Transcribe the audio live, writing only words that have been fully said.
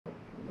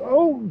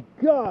Oh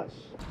gosh.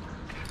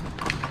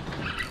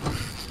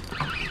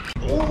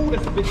 Oh,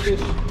 that's a big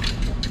fish.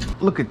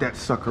 Look at that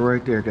sucker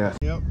right there, guys.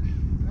 Yep.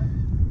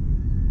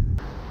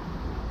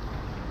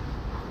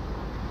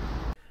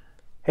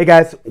 Hey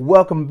guys,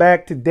 welcome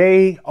back.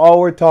 Today, all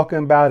we're talking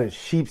about is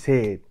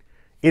sheepshead.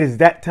 It is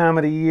that time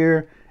of the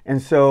year,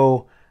 and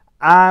so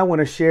I want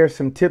to share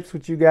some tips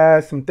with you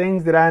guys, some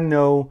things that I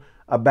know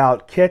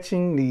about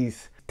catching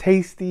these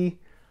tasty,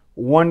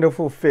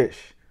 wonderful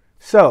fish.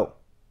 So,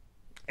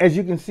 as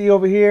you can see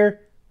over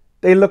here,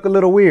 they look a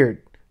little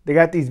weird. They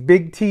got these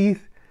big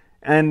teeth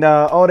and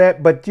all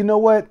that, but you know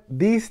what?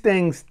 These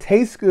things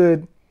taste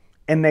good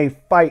and they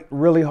fight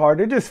really hard.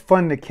 They're just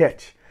fun to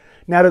catch.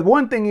 Now, the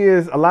one thing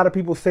is, a lot of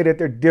people say that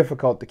they're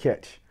difficult to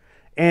catch.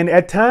 And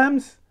at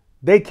times,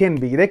 they can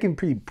be. They can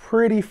be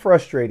pretty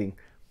frustrating.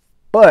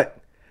 But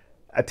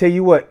I tell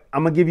you what,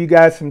 I'm going to give you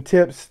guys some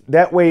tips.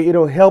 That way,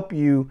 it'll help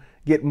you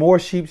get more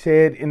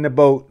sheepshead in the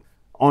boat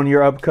on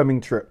your upcoming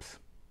trips.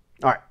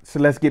 All right, so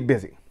let's get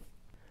busy.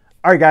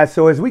 All right, guys,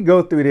 so as we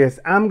go through this,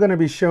 I'm going to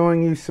be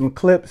showing you some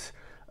clips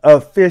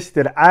of fish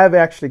that I've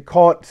actually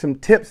caught, some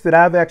tips that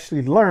I've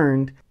actually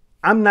learned.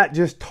 I'm not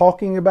just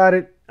talking about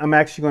it. I'm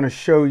actually going to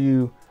show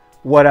you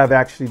what I've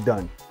actually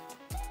done.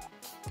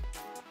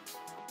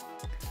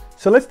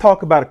 So let's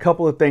talk about a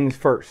couple of things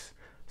first.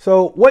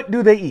 So what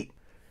do they eat?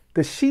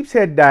 The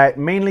sheepshead diet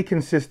mainly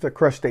consists of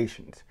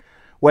crustaceans,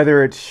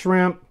 whether it's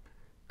shrimp,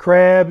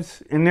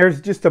 crabs, and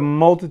there's just a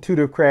multitude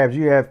of crabs.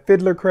 You have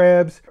fiddler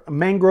crabs,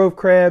 mangrove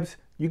crabs.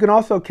 You can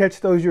also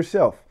catch those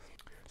yourself.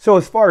 So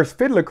as far as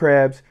fiddler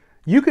crabs,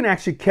 you can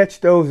actually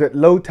catch those at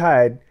low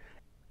tide.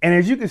 And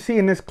as you can see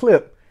in this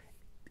clip,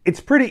 it's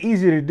pretty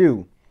easy to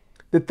do.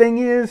 The thing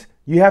is,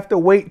 you have to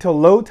wait till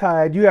low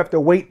tide. You have to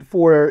wait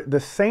for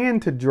the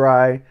sand to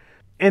dry.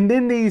 And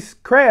then these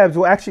crabs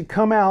will actually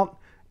come out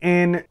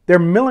and they're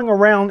milling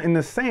around in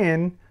the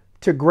sand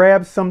to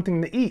grab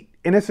something to eat.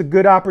 And it's a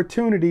good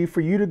opportunity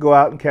for you to go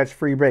out and catch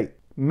free bait.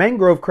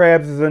 Mangrove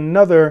crabs is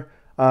another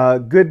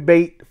good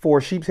bait for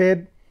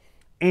sheepshead.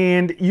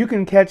 And you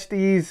can catch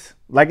these,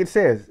 like it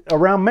says,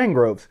 around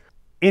mangroves.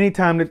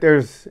 Anytime that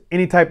there's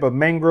any type of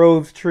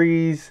mangroves,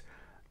 trees,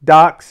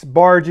 docks,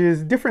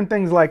 barges, different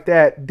things like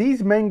that,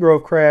 these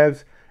mangrove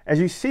crabs, as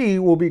you see,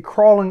 will be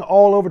crawling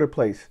all over the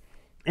place.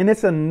 And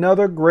it's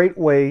another great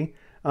way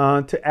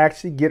to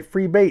actually get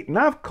free bait. And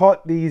I've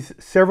caught these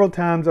several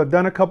times. I've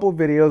done a couple of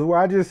videos where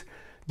I just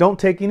don't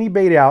take any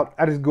bait out.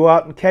 I just go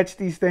out and catch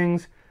these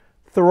things,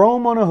 throw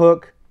them on a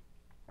hook,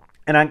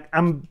 and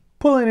I'm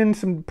pulling in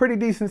some pretty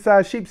decent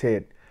sized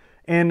sheepshead.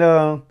 And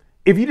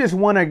if you just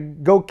want to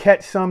go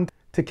catch some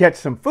to catch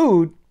some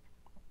food,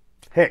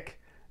 heck,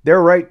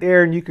 they're right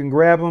there and you can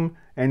grab them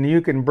and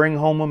you can bring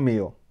home a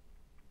meal.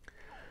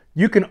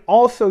 You can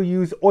also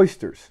use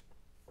oysters.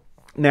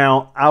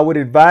 Now, I would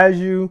advise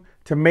you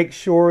to make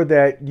sure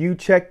that you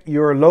check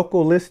your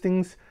local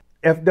listings,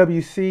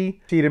 FWC,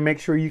 to make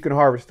sure you can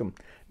harvest them.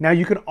 Now,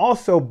 you can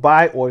also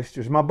buy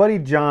oysters. My buddy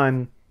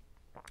John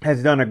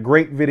has done a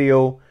great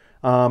video.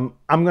 I'm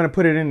going to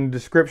put it in the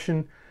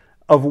description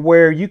of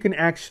where you can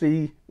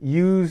actually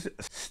use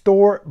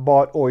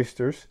store-bought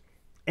oysters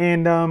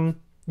and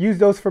use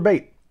those for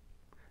bait.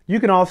 You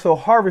can also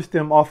harvest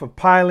them off of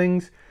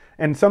pilings,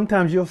 and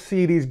sometimes you'll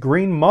see these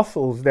green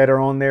mussels that are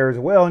on there as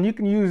well, and you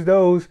can use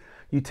those.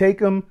 You take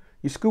them,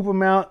 you scoop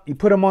them out, you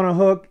put them on a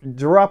hook,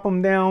 drop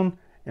them down,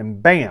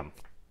 and bam,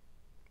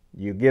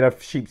 you get a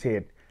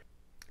sheepshead.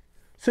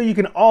 So you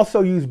can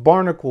also use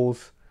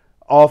barnacles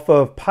off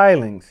of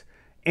pilings,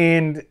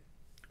 and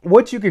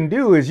what you can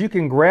do is you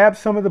can grab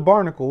some of the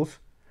barnacles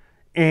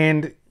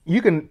and you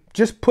can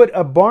just put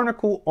a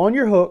barnacle on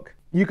your hook.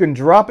 You can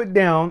drop it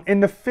down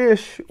and the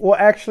fish will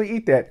actually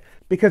eat that,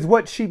 because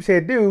what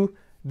sheepshead do,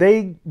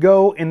 they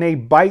go and they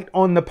bite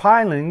on the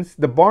pilings,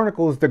 the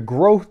barnacles, the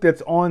growth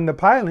that's on the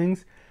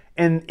pilings,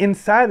 and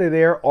inside of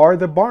there are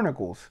the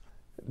barnacles.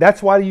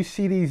 That's why you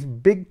see these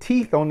big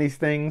teeth on these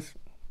things,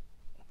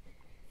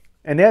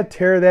 and they'll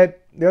tear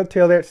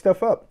that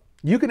stuff up.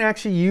 You can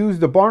actually use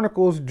the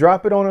barnacles,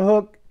 drop it on a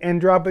hook, and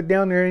drop it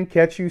down there and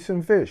catch you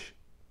some fish.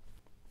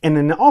 And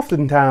then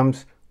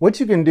oftentimes,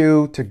 what you can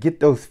do to get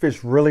those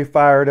fish really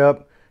fired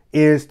up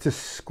is to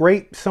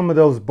scrape some of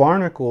those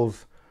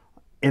barnacles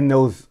and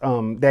those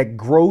that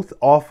growth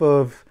off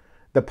of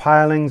the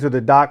pilings or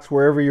the docks,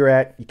 wherever you're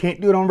at. You can't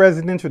do it on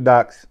residential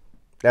docks.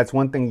 That's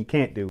one thing you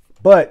can't do.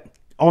 But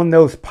on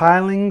those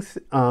pilings,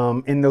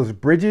 in those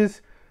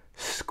bridges,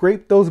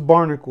 scrape those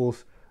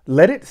barnacles,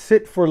 let it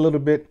sit for a little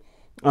bit,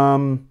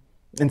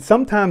 and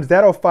sometimes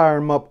that'll fire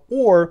them up.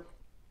 Or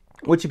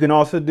what you can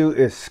also do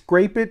is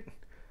scrape it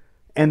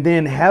and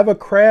then have a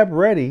crab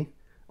ready,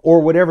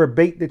 or whatever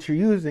bait that you're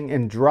using,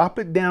 and drop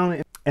it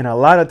down. And a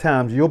lot of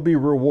times you'll be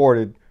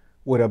rewarded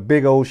with a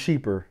big old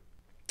sheeper,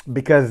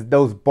 because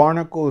those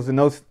barnacles and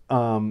those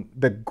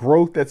the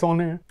growth that's on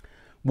there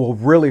will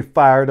really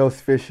fire those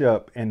fish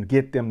up and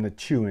get them to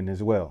chewing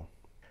as well.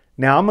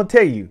 Now, I'm gonna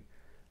tell you,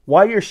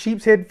 while you're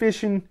sheepshead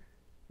fishing,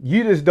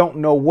 you just don't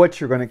know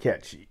what you're gonna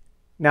catch.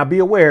 Now, be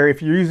aware,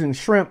 if you're using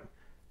shrimp,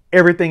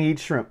 everything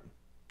eats shrimp.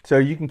 So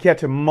you can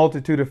catch a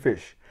multitude of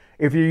fish.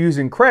 If you're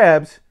using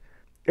crabs,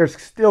 there's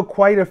still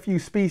quite a few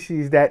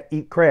species that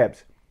eat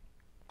crabs.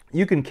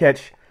 You can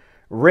catch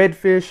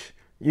redfish,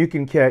 you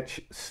can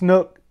catch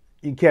snook,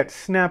 you can catch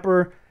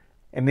snapper,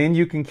 and then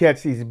you can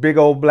catch these big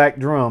old black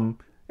drum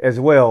as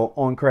well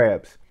on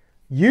crabs.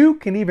 You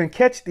can even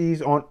catch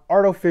these on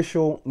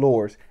artificial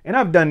lures. And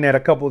I've done that a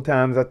couple of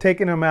times. I've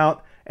taken them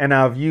out and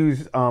I've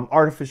used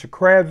artificial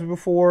crabs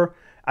before.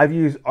 I've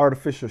used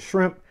artificial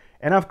shrimp,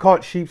 and I've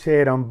caught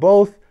sheepshead on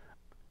both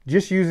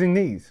just using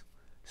these.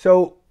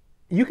 So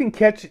you can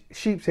catch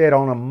sheepshead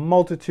on a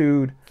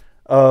multitude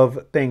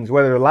of things,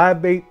 whether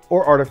live bait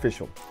or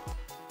artificial.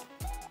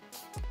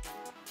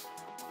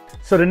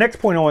 So the next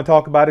point I want to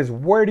talk about is,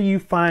 where do you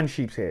find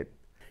sheepshead?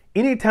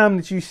 Anytime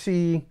that you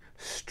see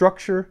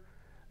structure,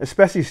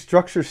 especially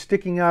structure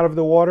sticking out of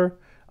the water,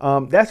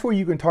 that's where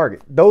you can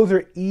target. Those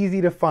are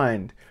easy to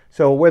find.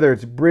 So whether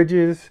it's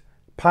bridges,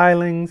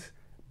 pilings,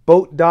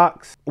 boat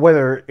docks,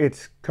 whether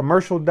it's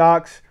commercial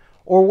docks,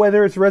 or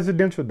whether it's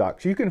residential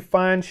docks, you can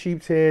find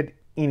sheepshead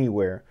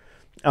anywhere,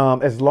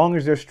 as long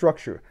as there's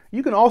structure.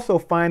 You can also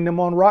find them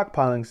on rock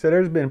pilings. So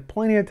there's been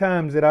plenty of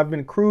times that I've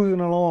been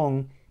cruising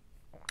along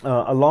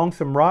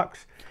some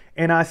rocks,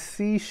 and I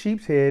see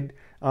sheepshead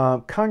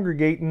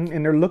congregating,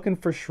 and they're looking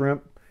for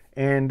shrimp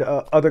and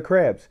other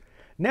crabs.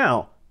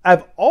 Now,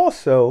 I've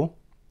also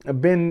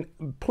been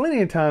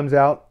plenty of times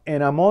out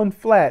and I'm on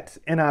flats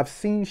and I've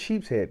seen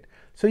sheepshead.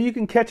 So you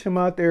can catch them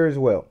out there as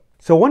well.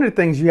 So one of the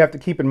things you have to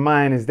keep in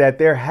mind is that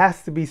there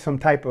has to be some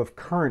type of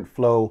current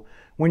flow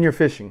when you're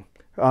fishing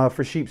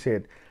for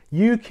sheepshead.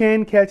 You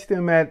can catch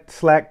them at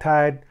slack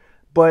tide,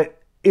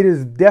 but it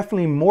is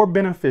definitely more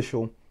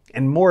beneficial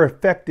and more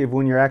effective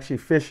when you're actually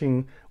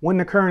fishing when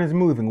the current is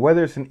moving,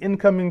 whether it's an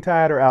incoming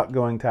tide or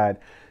outgoing tide.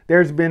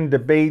 There's been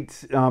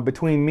debates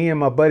between me and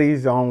my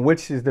buddies on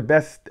which is the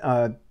best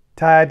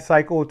tide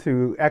cycle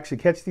to actually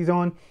catch these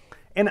on.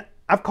 And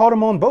I've caught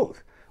them on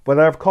both.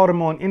 Whether I've caught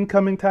them on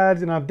incoming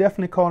tides, and I've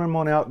definitely caught them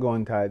on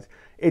outgoing tides.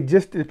 It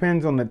just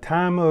depends on the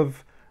time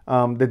of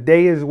the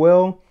day as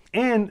well,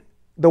 and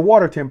the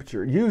water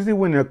temperature. Usually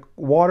when the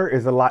water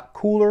is a lot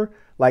cooler,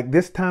 like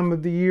this time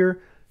of the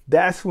year,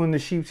 that's when the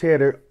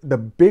sheepshead, the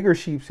bigger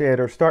sheepshead,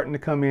 are starting to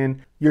come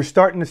in. You're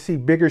starting to see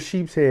bigger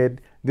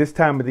sheepshead this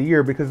time of the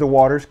year because the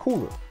water is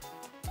cooler.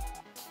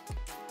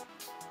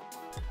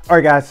 All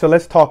right, guys, so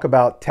let's talk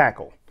about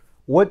tackle.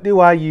 What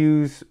do I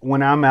use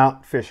when I'm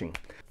out fishing?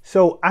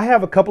 So I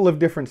have a couple of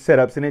different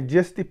setups, and it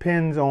just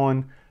depends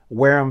on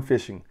where I'm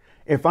fishing.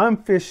 If I'm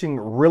fishing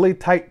really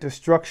tight to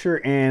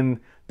structure and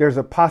there's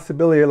a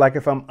possibility, like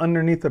if I'm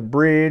underneath a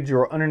bridge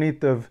or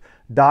underneath of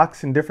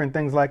docks and different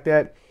things like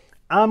that,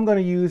 I'm going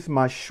to use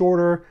my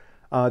shorter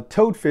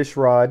toadfish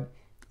rod,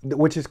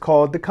 which is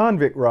called the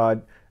convict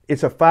rod.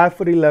 It's a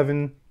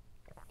 5'11"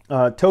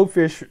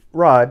 toadfish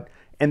rod,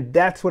 and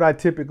that's what I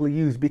typically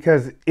use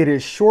because it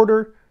is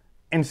shorter.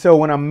 And so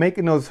when I'm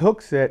making those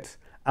hook sets,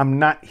 I'm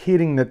not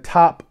hitting the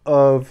top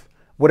of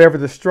whatever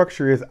the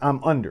structure is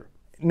I'm under.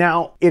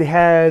 Now, it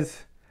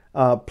has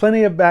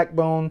plenty of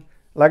backbone.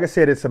 Like I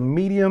said, it's a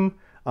medium,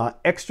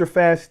 extra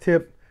fast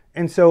tip,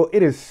 and so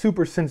it is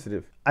super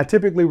sensitive. I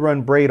typically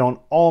run braid on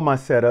all my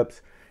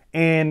setups,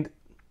 and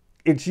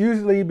it's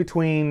usually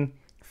between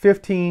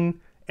 15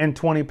 and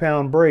 20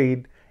 pound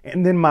braid.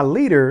 And then my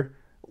leader,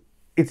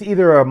 it's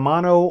either a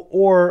mono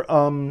or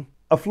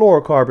a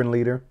fluorocarbon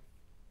leader,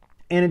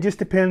 and it just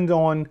depends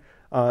on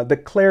the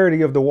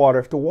clarity of the water.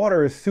 If the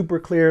water is super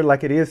clear,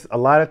 like it is a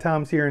lot of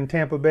times here in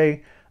Tampa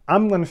Bay,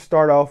 I'm going to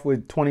start off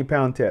with 20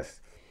 pound tests.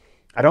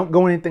 I don't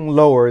go anything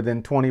lower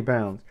than 20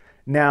 pounds.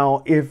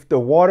 Now, if the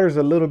water is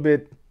a little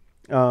bit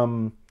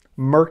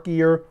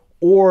murkier,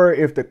 or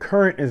if the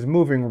current is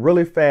moving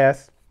really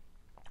fast,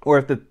 or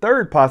if the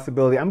third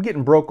possibility, I'm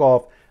getting broke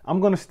off, I'm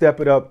going to step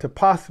it up to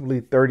possibly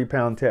 30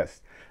 pound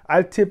tests.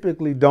 I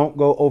typically don't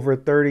go over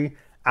 30.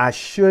 I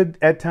should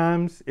at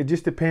times. It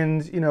just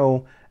depends, you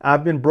know.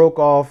 I've been broke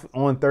off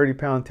on 30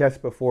 pound tests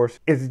before.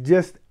 It's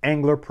just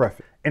angler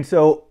preference. And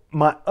so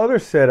my other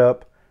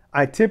setup,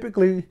 I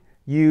typically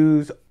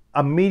use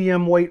a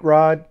medium weight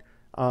rod,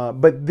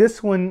 but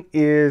this one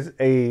is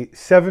a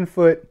 7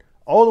 foot,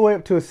 all the way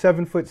up to a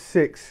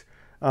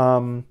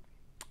 7'6"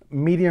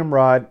 medium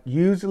rod,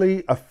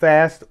 usually a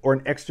fast or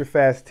an extra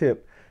fast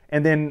tip.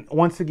 And then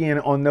once again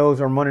on those,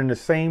 I'm running the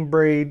same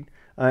braid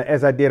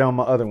as I did on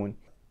my other one.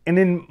 And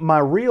then my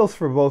reels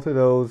for both of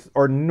those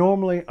are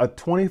normally a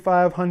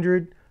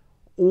 2500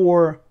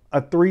 or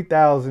a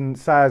 3000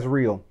 size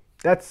reel.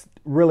 That's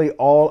really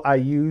all I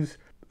use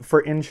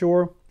for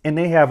inshore. And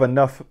they have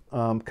enough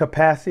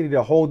capacity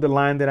to hold the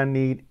line that I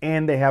need,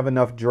 and they have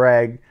enough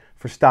drag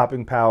for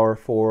stopping power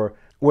for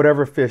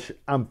whatever fish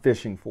I'm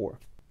fishing for.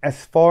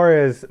 As far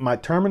as my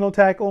terminal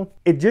tackle,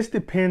 it just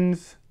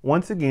depends,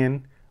 once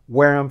again,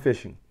 where I'm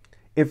fishing.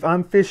 If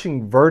I'm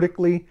fishing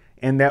vertically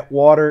and that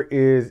water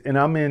is, and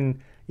I'm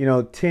in, you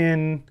know,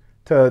 10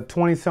 to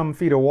 20 some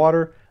feet of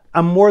water,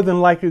 I'm more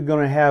than likely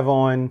going to have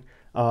on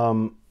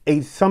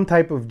some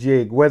type of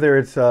jig, whether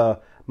it's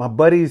my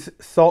buddy's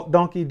salt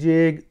donkey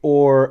jig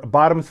or a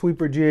bottom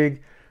sweeper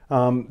jig.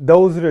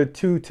 Those are the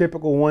two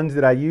typical ones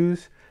that I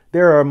use.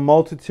 There are a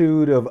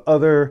multitude of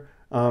other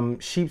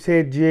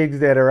sheepshead jigs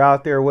that are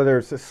out there, whether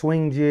it's a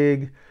swing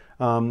jig,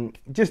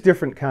 just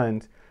different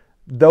kinds.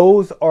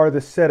 Those are the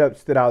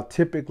setups that I'll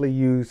typically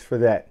use for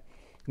that.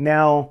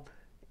 Now,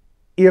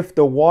 if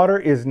the water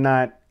is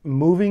not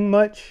moving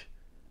much,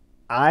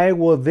 I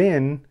will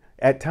then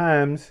at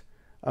times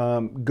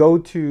go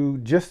to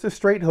just a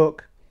straight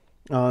hook,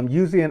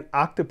 usually an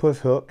octopus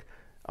hook.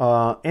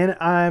 And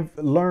I've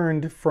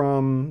learned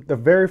from the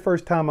very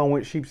first time I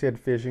went sheepshead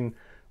fishing,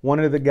 one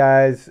of the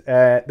guys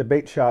at the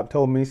bait shop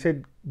told me, he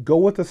said, go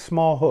with a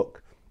small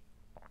hook.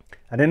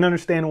 I didn't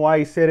understand why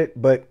he said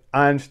it, but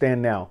I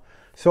understand now.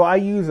 So I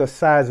use a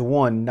size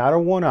 1, not a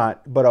 1/0,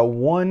 but a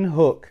 1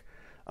 hook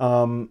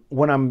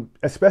when I'm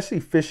especially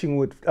fishing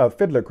with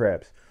fiddler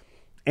crabs.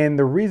 And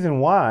the reason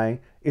why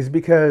is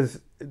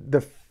because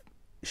the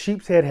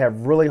sheepshead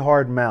have really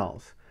hard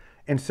mouths.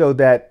 And so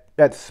that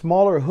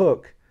smaller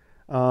hook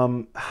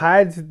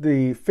hides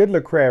the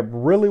fiddler crab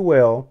really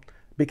well,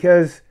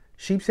 because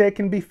sheepshead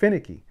can be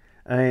finicky.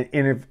 And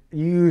if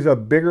you use a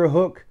bigger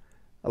hook,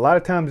 a lot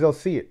of times they'll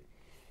see it.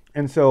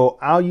 And so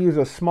I'll use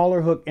a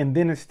smaller hook, and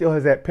then it still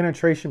has that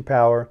penetration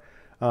power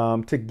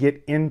to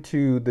get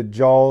into the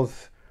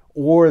jaws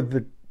or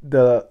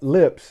the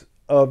lips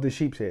of the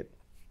sheepshead.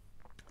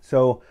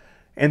 So,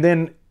 and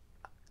then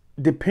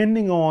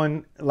depending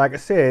on, like I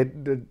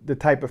said, the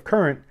type of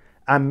current,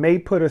 I may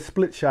put a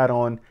split shot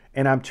on,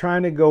 and I'm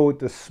trying to go with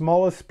the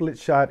smallest split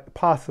shot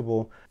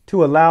possible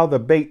to allow the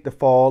bait to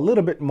fall a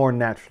little bit more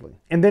naturally.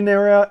 And then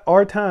there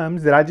are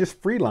times that I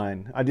just free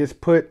line. I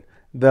just put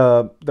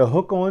the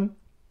hook on,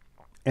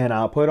 and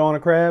I'll put on a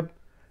crab,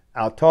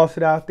 I'll toss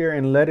it out there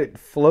and let it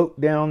float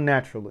down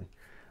naturally.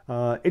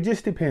 It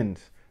just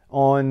depends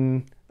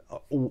on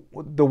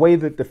the way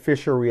that the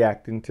fish are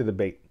reacting to the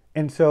bait.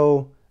 And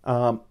so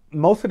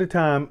most of the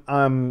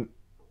time,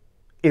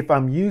 if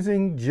I'm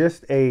using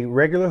just a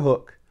regular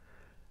hook,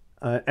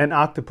 an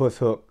octopus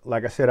hook,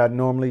 like I said I'd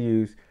normally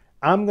use,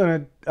 I'm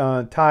going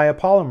to tie a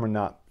polymer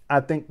knot. I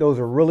think those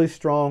are really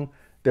strong.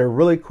 They're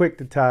really quick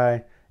to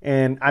tie,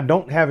 and I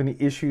don't have any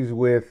issues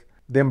with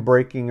them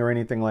breaking or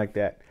anything like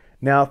that.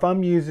 Now, if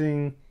I'm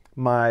using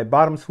my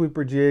bottom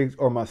sweeper jigs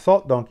or my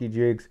salt donkey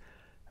jigs,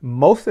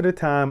 most of the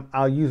time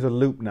I'll use a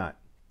loop knot.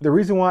 The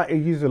reason why I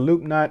use a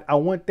loop knot, I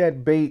want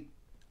that bait,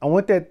 I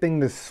want that thing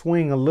to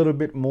swing a little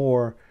bit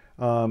more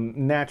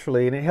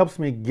naturally, and it helps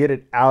me get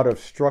it out of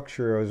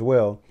structure as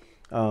well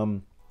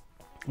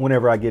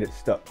whenever I get it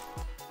stuck.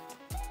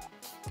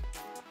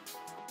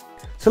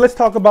 So let's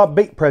talk about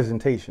bait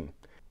presentation.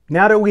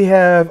 Now that we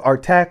have our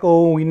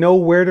tackle, we know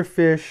where to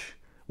fish,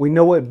 we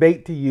know what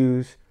bait to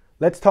use,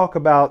 let's talk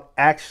about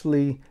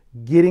actually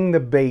getting the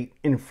bait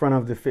in front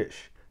of the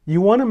fish.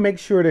 You want to make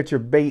sure that your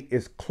bait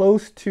is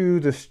close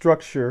to the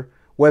structure,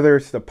 whether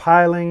it's the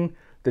piling,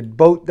 the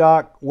boat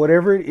dock,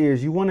 whatever it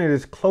is. You want it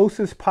as close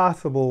as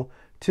possible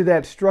to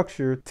that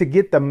structure to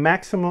get the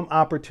maximum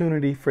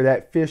opportunity for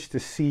that fish to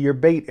see your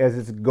bait as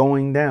it's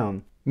going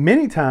down.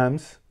 Many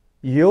times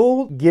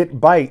you'll get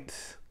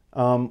bites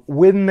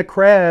when the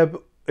crab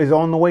is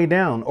on the way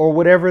down, or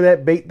whatever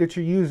that bait that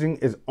you're using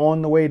is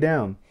on the way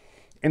down.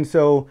 And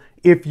so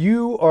if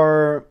you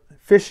are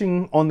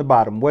fishing on the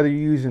bottom, whether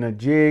you're using a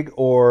jig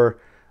or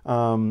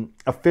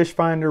a fish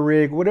finder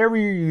rig, whatever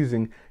you're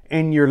using,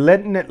 and you're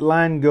letting that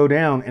line go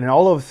down, and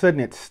all of a sudden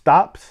it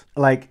stops,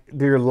 like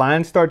your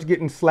line starts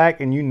getting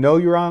slack and you know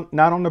you're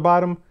not on the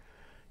bottom,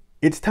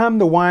 it's time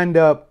to wind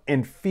up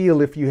and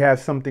feel if you have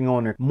something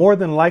on there. More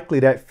than likely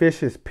that fish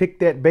has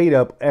picked that bait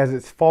up as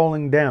it's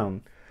falling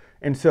down.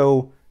 And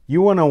so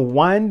you want to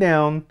wind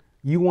down,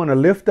 you want to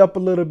lift up a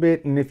little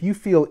bit, and if you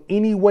feel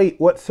any weight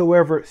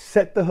whatsoever,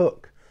 set the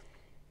hook.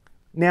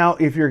 Now,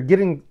 if you're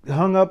getting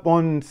hung up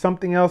on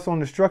something else on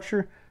the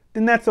structure,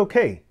 then that's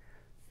okay.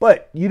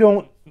 But you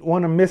don't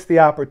want to miss the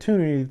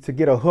opportunity to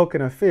get a hook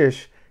and a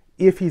fish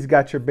if he's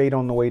got your bait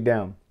on the way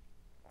down.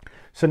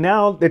 So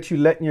now that you're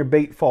letting your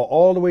bait fall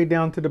all the way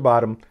down to the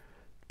bottom,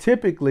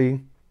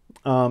 typically,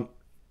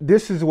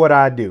 this is what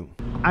I do.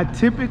 I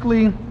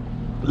typically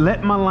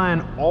let my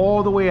line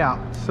all the way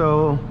out.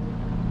 So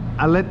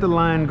I let the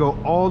line go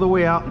all the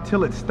way out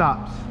until it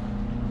stops.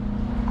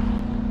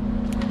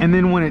 And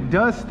then when it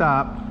does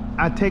stop,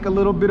 I take a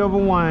little bit of a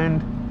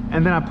wind,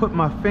 and then I put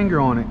my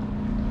finger on it.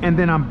 And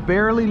then I'm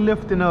barely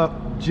lifting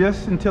up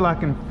just until I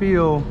can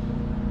feel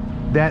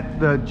that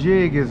the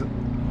jig is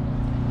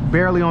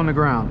barely on the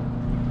ground.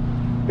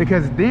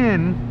 Because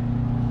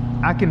then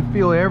I can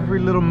feel every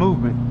little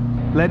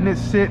movement. Letting it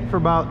sit for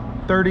about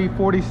 30,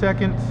 40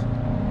 seconds,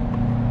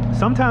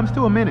 sometimes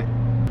to a minute.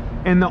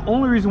 And the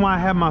only reason why I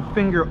have my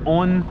finger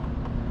on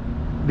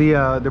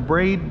the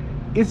braid,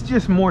 it's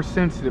just more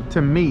sensitive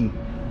to me.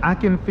 I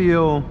can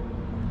feel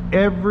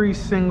every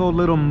single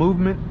little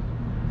movement.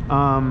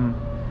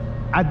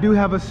 I do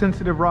have a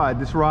sensitive rod.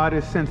 This rod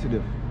is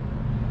sensitive,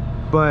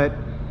 but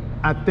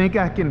I think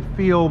I can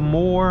feel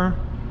more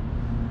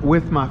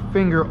with my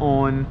finger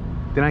on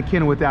than I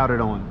can without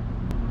it on.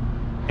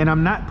 And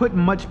I'm not putting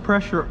much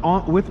pressure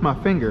on with my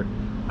finger.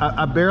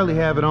 I barely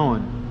have it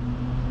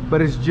on.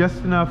 but it's just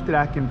enough that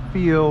I can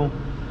feel,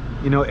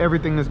 you know,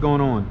 everything that's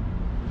going on.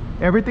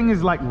 Everything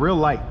is like real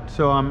light,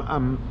 so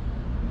I'm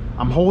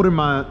holding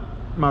my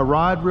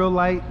rod real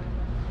light,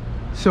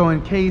 so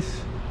in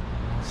case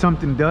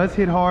something does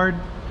hit hard,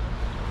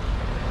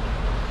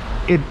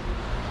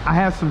 I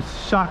have some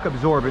shock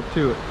absorbent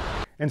to it.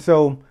 And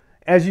so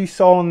as you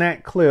saw in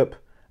that clip,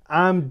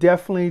 I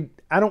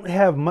don't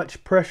have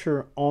much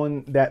pressure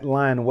on that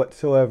line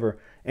whatsoever,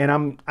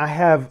 and I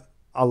have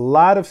a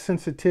lot of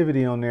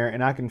sensitivity on there,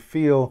 and I can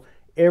feel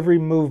every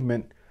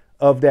movement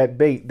of that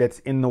bait that's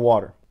in the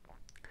water.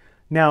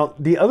 Now,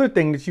 the other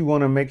thing that you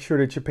want to make sure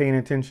that you're paying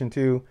attention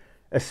to,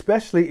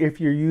 especially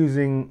if you're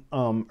using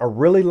a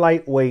really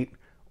light weight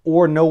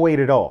or no weight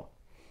at all.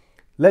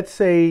 Let's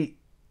say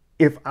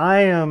if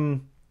I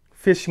am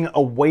fishing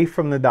away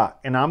from the dock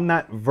and I'm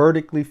not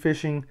vertically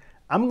fishing,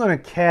 I'm going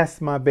to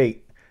cast my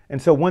bait.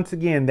 And so once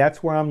again,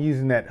 that's where I'm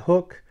using that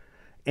hook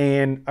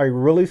and a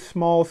really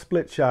small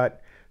split shot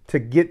to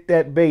get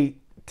that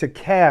bait to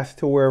cast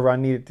to wherever I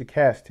need it to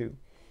cast to.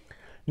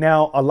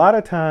 Now, a lot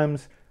of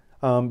times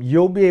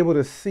you'll be able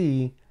to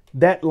see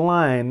that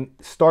line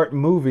start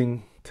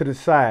moving to the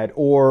side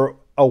or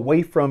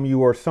away from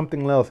you or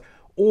something else,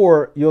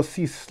 or you'll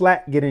see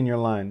slack get in your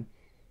line.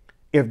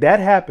 If that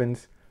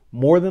happens,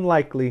 more than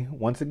likely,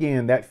 once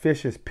again, that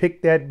fish has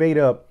picked that bait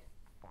up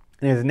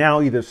and is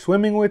now either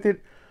swimming with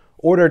it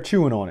or they're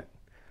chewing on it.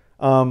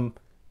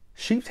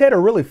 Sheepshead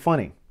are really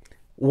funny.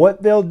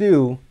 What they'll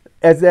do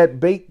as that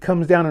bait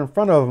comes down in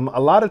front of them, a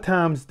lot of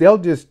times they'll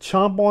just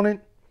chomp on it,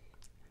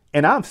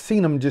 and I've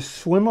seen them just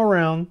swim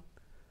around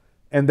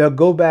and they'll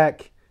go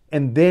back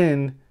and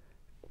then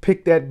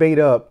pick that bait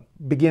up,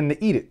 begin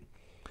to eat it.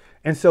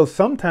 And so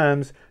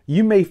sometimes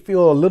you may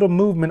feel a little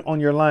movement on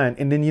your line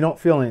and then you don't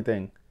feel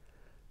anything.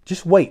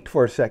 Just wait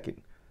for a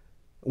second.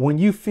 When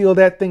you feel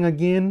that thing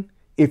again,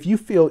 if you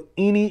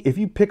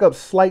pick up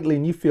slightly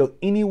and you feel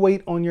any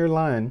weight on your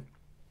line,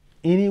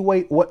 any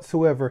weight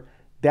whatsoever,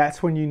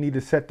 that's when you need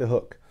to set the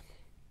hook.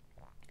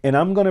 And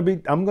I'm going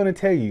to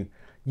tell you,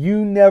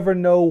 you never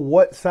know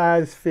what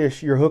size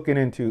fish you're hooking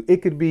into.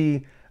 It could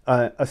be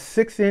a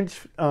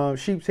 6-inch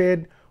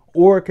sheepshead,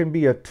 or it can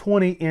be a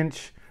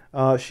 20-inch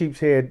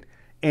sheepshead,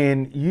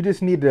 and you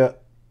just need to,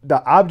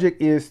 the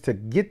object is to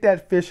get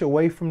that fish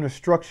away from the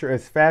structure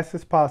as fast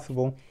as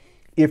possible.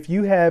 If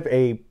you have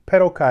a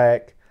pedal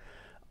kayak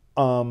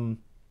and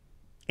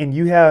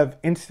you have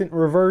instant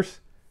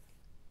reverse,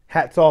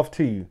 hats off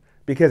to you,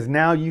 because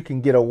now you can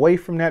get away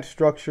from that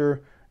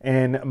structure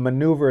and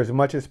maneuver as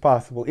much as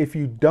possible. If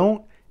you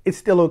don't, it's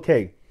still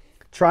okay.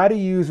 Try to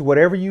use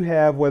whatever you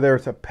have, whether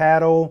it's a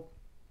paddle,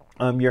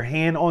 your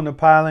hand on the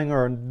piling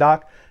or a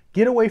dock.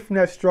 Get away from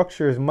that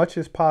structure as much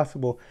as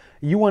possible.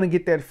 You want to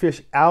get that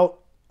fish out,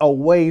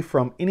 away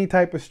from any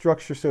type of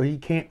structure so he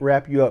can't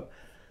wrap you up.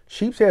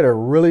 Sheepshead are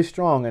really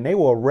strong and they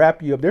will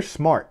wrap you up. They're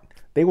smart.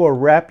 They will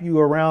wrap you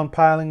around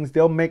pilings.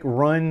 They'll make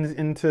runs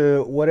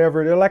into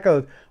whatever. They're like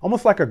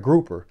almost like a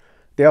grouper.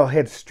 They'll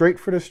head straight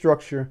for the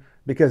structure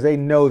because they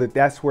know that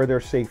that's where their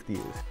safety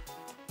is.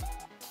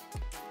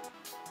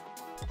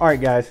 All right,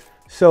 guys.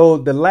 So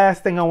the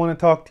last thing I want to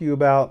talk to you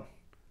about,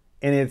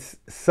 and it's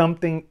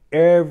something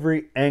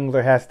every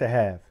angler has to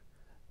have: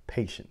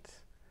 patience.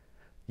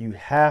 You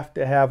have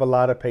to have a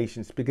lot of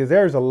patience, because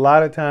there's a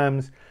lot of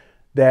times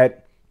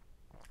that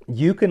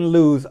you can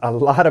lose a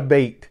lot of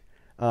bait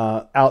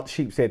out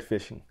sheepshead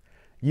fishing.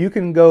 You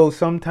can go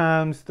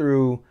sometimes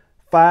through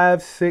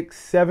 5, 6,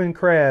 7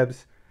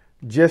 crabs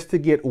just to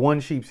get one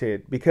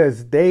sheepshead,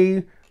 because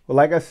they, well,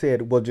 like I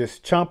said, will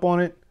just chomp on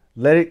it,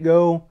 let it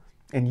go,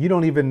 and you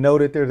don't even know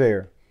that they're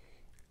there.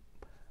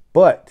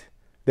 But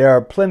there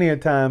are plenty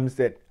of times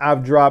that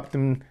I've dropped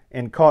them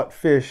and caught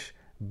fish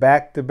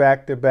back to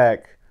back to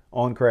back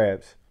on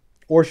crabs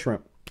or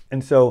shrimp.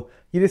 And so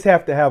you just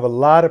have to have a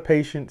lot of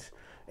patience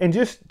and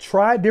just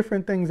try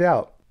different things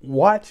out.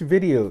 Watch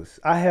videos.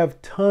 I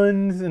have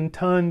tons and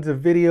tons of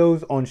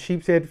videos on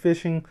sheepshead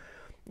fishing.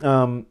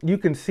 You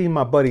can see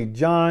my buddy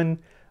John.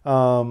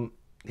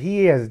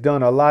 He has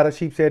done a lot of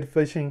sheepshead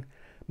fishing.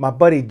 My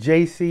buddy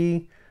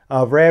JC,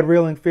 Rad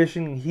Reeling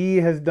Fishing, he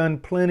has done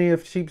plenty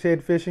of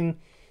sheepshead fishing.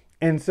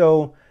 And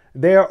so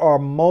there are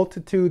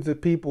multitudes of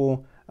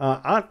people.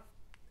 I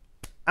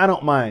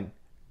don't mind.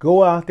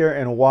 Go out there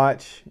and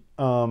watch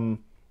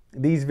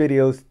these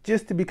videos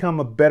just to become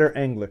a better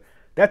angler.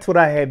 That's what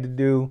I had to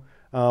do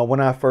when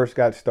I first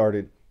got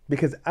started,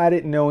 because I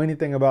didn't know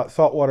anything about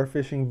saltwater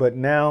fishing. But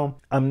now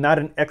I'm not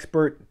an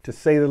expert, to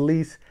say the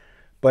least,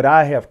 but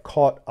I have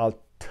caught a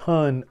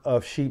ton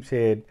of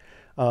sheepshead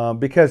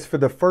because for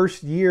the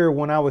first year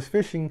when I was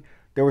fishing,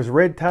 there was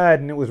red tide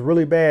and it was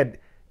really bad.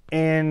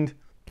 And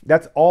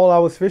that's all I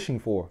was fishing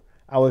for.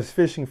 I was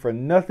fishing for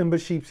nothing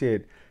but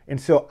sheepshead. And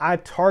so I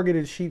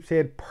targeted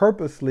sheepshead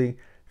purposely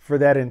for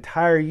that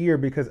entire year,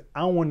 because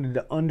I wanted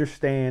to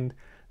understand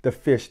the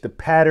fish, the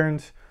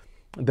patterns,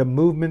 the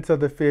movements of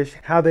the fish,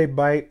 how they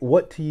bite,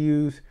 what to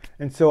use.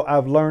 And so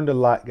I've learned a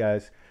lot,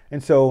 guys.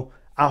 And so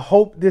I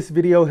hope this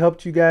video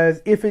helped you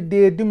guys. If it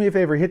did, do me a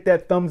favor, hit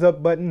that thumbs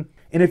up button.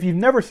 And if you've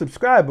never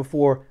subscribed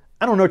before,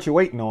 I don't know what you're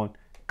waiting on.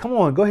 come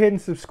on, go ahead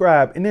and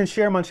subscribe and then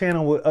share my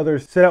channel with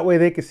others so that way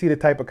they can see the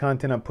type of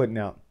content I'm putting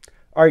out.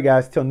 All right,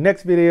 guys, till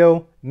next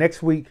video,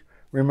 next week,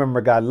 remember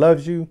God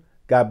loves you.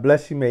 God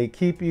bless you. May He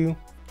keep you.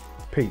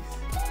 Peace.